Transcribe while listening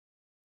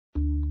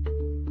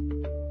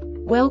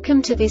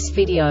Welcome to this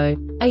video.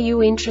 Are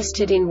you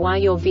interested in why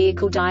your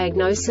vehicle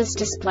diagnosis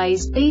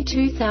displays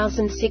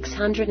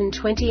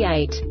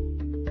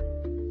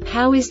B2628?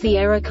 How is the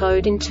error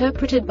code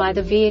interpreted by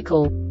the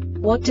vehicle?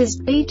 What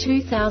does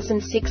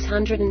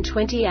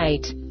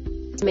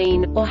B2628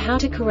 mean, or how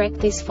to correct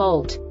this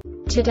fault?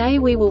 Today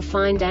we will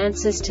find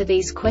answers to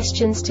these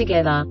questions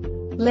together.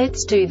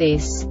 Let's do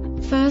this.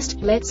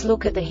 First, let's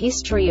look at the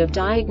history of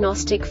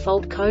diagnostic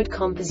fault code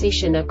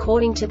composition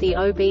according to the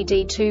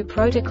OBD2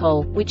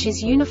 protocol, which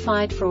is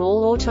unified for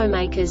all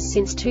automakers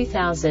since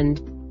 2000.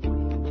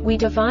 We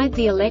divide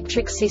the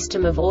electric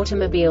system of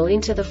automobile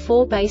into the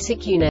four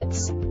basic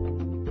units: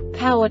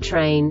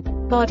 powertrain,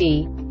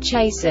 body,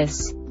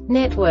 chassis,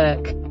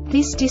 network.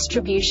 This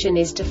distribution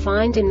is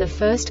defined in the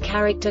first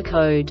character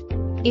code.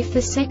 If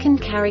the second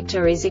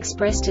character is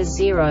expressed as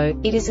 0,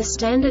 it is a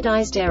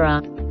standardized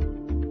error.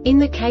 In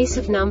the case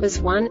of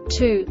numbers 1,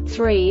 2,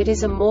 3, it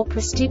is a more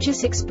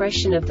prestigious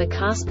expression of the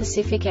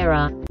car-specific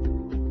error.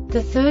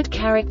 The third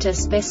character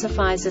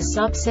specifies a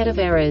subset of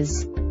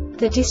errors.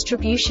 The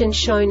distribution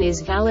shown is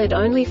valid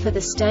only for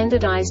the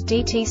standardized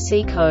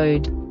DTC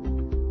code.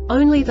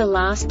 Only the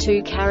last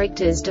two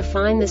characters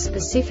define the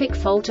specific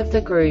fault of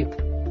the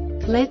group.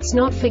 Let's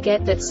not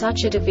forget that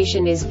such a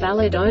division is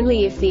valid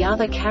only if the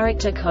other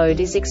character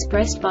code is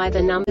expressed by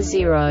the number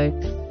 0.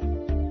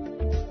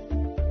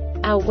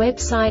 Our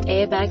website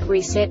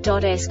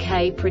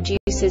airbagreset.sk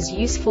produces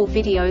useful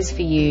videos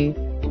for you.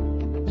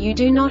 You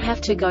do not have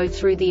to go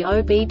through the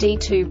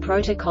OBD2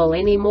 protocol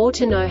anymore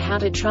to know how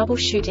to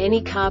troubleshoot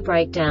any car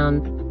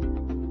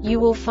breakdown. You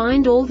will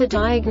find all the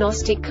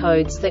diagnostic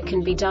codes that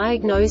can be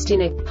diagnosed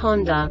in a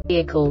Honda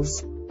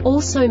vehicles.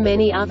 Also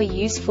many other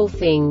useful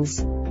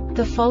things.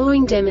 The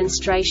following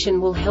demonstration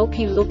will help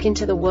you look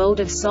into the world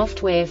of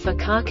software for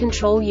car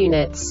control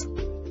units.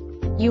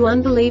 You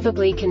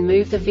unbelievably can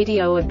move the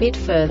video a bit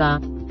further.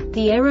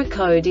 The error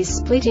code is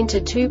split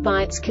into 2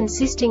 bytes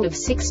consisting of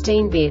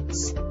 16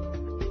 bits.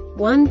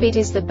 1 bit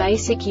is the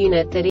basic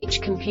unit that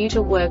each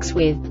computer works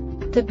with.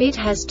 The bit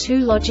has 2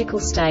 logical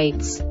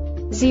states: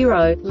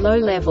 0, low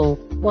level,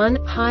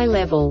 1, high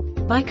level.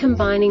 By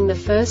combining the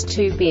first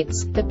 2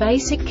 bits, the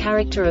basic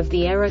character of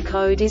the error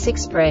code is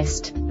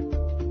expressed.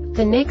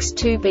 The next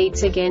 2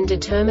 beats again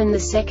determine the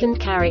second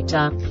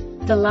character.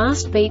 The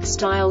last beat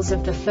styles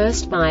of the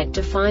first byte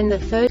define the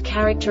third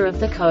character of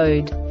the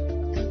code.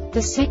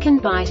 The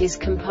second byte is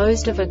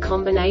composed of a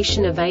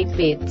combination of 8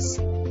 bits.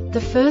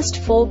 The first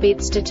 4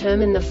 bits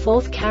determine the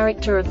fourth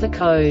character of the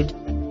code.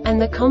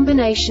 And the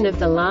combination of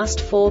the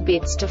last 4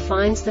 bits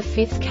defines the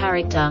fifth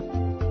character.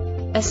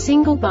 A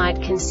single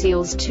byte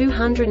conceals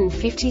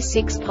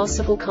 256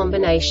 possible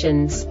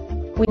combinations.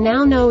 We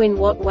now know in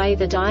what way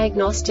the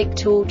diagnostic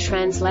tool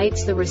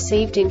translates the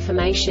received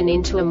information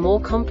into a more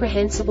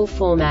comprehensible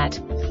format.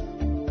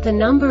 The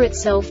number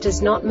itself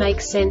does not make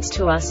sense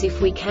to us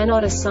if we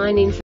cannot assign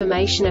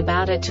information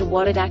about it to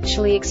what it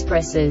actually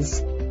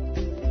expresses.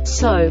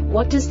 So,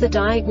 what does the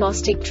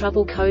diagnostic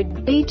trouble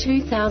code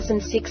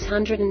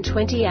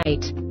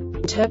B2628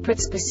 interpret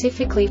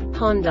specifically for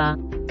Honda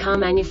car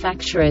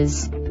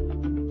manufacturers?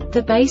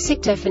 The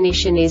basic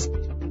definition is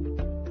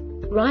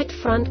right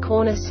front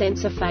corner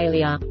sensor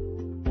failure.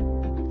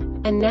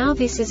 And now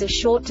this is a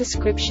short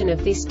description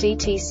of this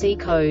DTC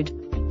code.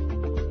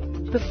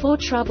 Before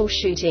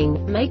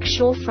troubleshooting, make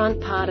sure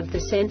front part of the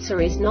sensor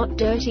is not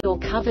dirty or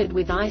covered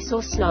with ice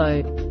or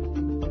snow.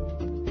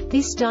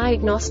 This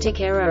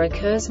diagnostic error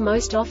occurs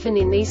most often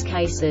in these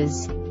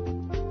cases: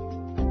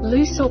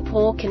 loose or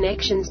poor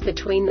connections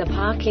between the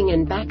parking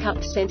and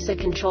backup sensor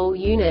control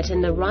unit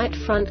and the right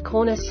front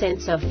corner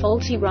sensor,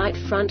 faulty right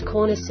front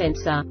corner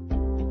sensor.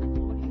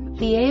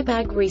 The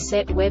Airbag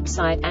Reset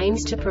website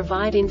aims to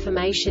provide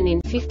information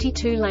in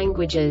 52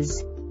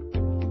 languages.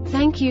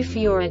 Thank you for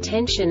your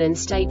attention and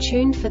stay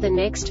tuned for the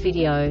next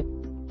video.